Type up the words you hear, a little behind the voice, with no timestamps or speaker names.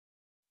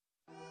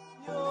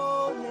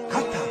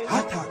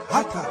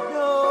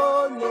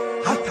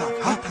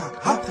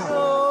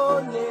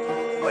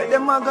Where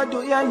them a go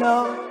do ya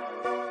now?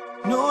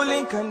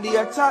 NEWLINK and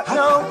the attack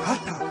now.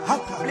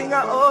 Bring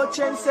a old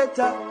chain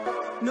setter.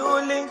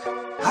 NEWLINK.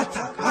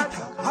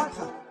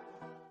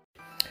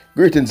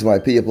 Greetings, my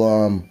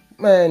people.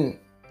 Man,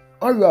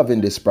 are you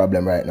having this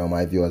problem right now,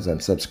 my viewers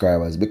and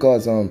subscribers?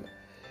 Because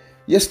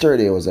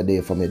yesterday was a day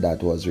for me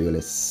that was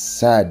really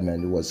sad,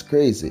 man. It was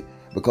crazy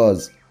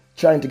because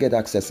trying to get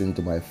access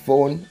into my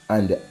phone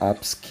and the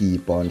apps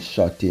keep on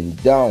shutting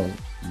down.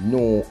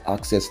 No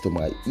access to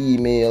my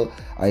email.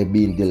 I've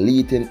been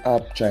deleting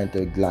app, trying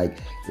to like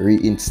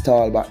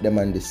reinstall back them,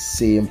 and the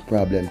same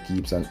problem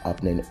keeps on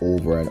happening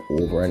over and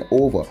over and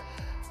over.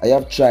 I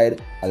have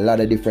tried a lot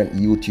of different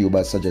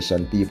YouTuber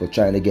suggestion people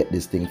trying to get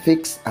this thing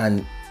fixed,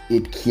 and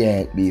it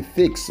can't be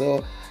fixed.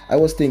 So I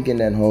was thinking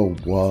then, oh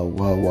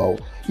wow,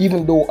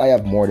 even though I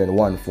have more than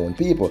one phone,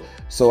 people,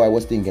 so I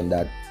was thinking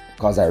that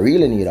because I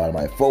really need all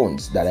my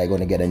phones, that I'm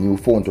gonna get a new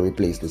phone to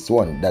replace this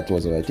one. That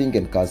was what I was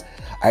thinking, because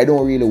I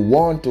don't really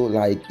want to,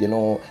 like, you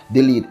know,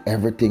 delete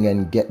everything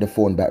and get the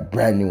phone back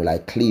brand new,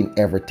 like clean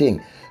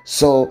everything.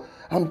 So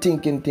I'm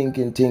thinking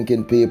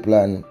people,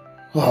 and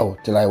wow,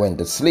 till I went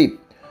to sleep.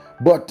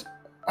 But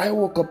I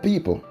woke up,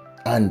 people,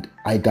 and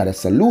I got a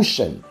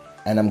solution,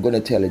 and I'm gonna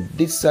tell you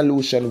this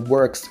solution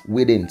works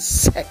within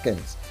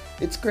seconds.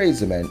 It's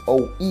crazy, man,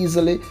 how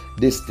easily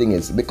this thing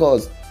is.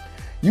 Because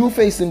you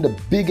facing the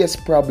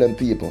biggest problem,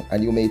 people,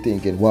 and you may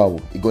thinking, wow,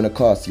 it's gonna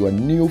cost you a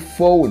new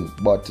phone.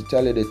 But to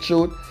tell you the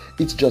truth,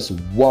 it's just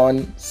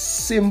one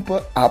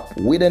simple app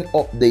with an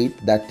update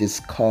that is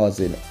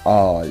causing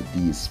all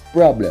these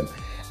problems.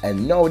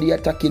 And now the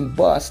attacking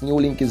boss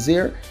NEWLINK is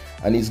here,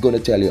 and he's gonna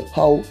tell you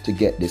how to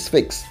get this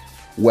fixed.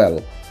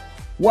 Well,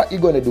 what you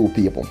gonna do,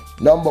 people?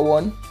 Number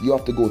one, you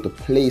have to go to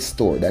Play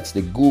Store. That's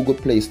the Google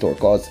Play Store,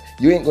 because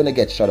you ain't gonna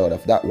get shut out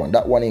of that one.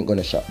 That one ain't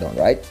gonna shut down,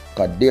 right?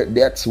 Because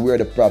that's where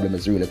the problem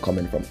is really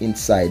coming from,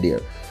 inside there.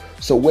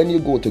 So when you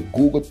go to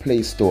Google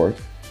Play Store,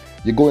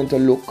 you're going to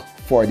look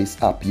for this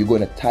app. You're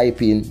going to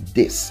type in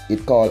this.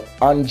 It's called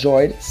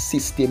Android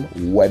System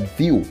Web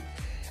View.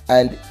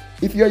 And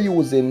if you're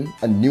using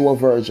a newer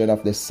version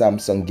of the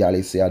Samsung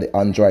Galaxy or the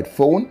Android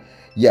phone,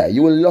 yeah,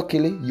 you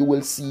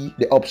will see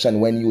the option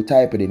when you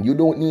type it in. You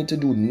don't need to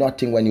do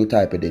nothing when you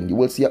type it in. You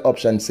will see an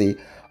option say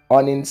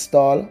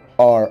uninstall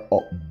or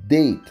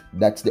update.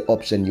 That's the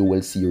option you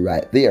will see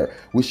right there,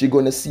 which you're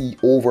going to see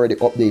over the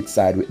update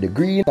side with the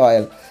green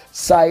tile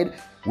side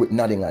with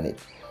nothing on it.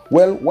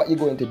 Well, what you're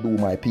going to do,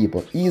 my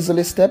people,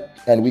 easily step,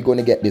 and we're going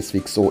to get this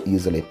fixed so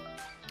easily.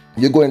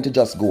 You're going to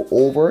just go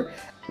over.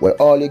 Well,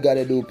 all you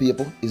gotta do,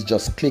 people, is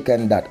just click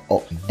on that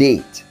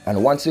update.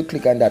 And once you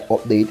click on that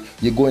update,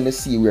 you're going to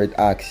see where it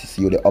asks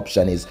you, the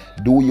option is,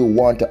 do you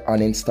want to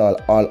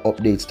uninstall all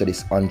updates to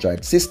this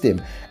Android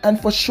system? And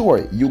for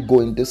sure, you're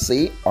going to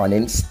say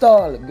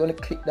uninstall. You're going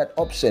to click that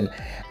option.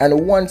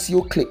 And once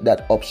you click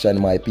that option,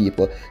 my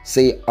people,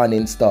 say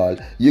uninstall,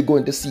 you're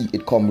going to see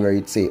it come where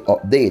it say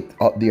update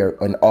up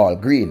there on all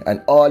green.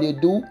 And all you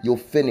do, you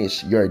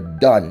finish, you're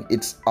done.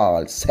 It's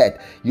all set.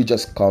 You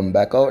just come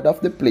back out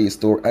of the Play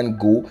Store and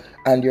go,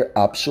 and your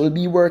app should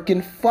be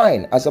working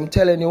fine. As I'm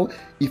telling you,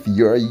 if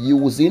you're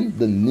using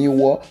the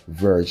newer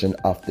version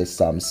of the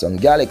Samsung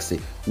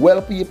Galaxy.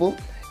 Well, people,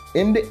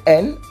 in the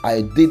end,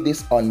 I did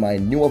this on my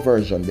newer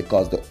version,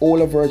 because the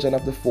older version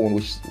of the phone,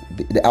 which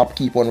the app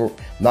keep on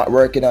not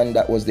working on,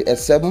 that was the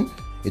S7,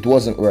 it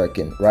wasn't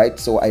working, right?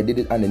 So I did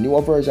it on the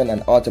newer version,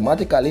 and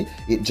automatically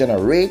it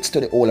generates to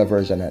the older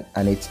version,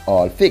 and it's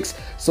all fixed.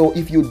 So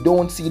if you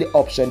don't see the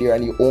option there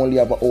and you only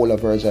have an older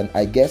version,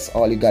 I guess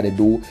all you gotta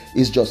do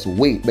is just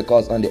wait,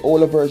 because on the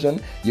older version,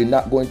 you're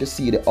not going to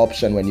see the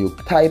option when you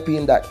type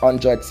in that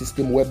Android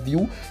System Web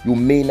View. You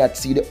may not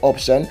see the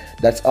option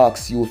that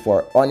asks you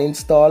for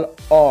uninstall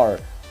or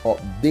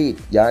update.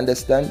 You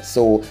understand?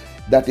 So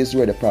that is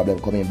where the problem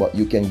comes in, but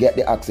you can get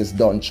the access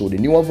done through the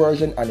newer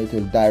version, and it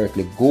will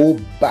directly go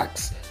back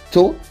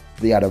to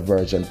the other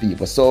version,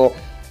 people. So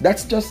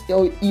that's just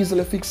how it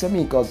easily fixed for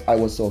me, because I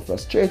was so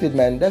frustrated,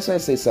 man. That's why I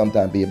say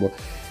sometimes, people,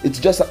 it's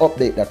just an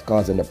update that's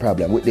causing the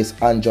problem with this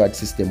Android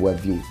System Web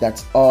View.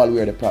 That's all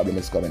where the problem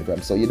is coming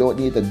from. So you don't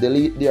need to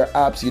delete their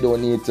apps, you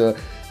don't need to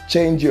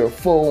change your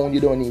phone,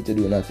 you don't need to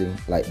do nothing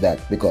like that,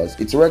 because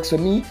it works for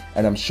me,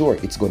 and I'm sure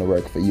it's going to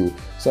work for you.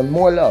 So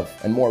more love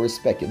and more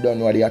respect. You don't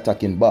know the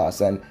attacking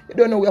boss, and you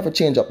don't know we have to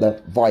change up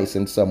the voice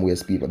in some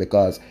ways, people,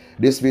 because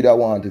this video I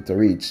wanted to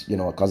reach, you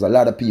know, because a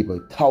lot of people,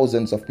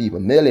 thousands of people,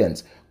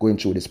 millions going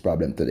through this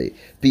problem today.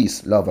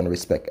 Peace, love, and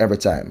respect every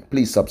time.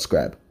 Please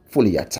subscribe. Fully attacked.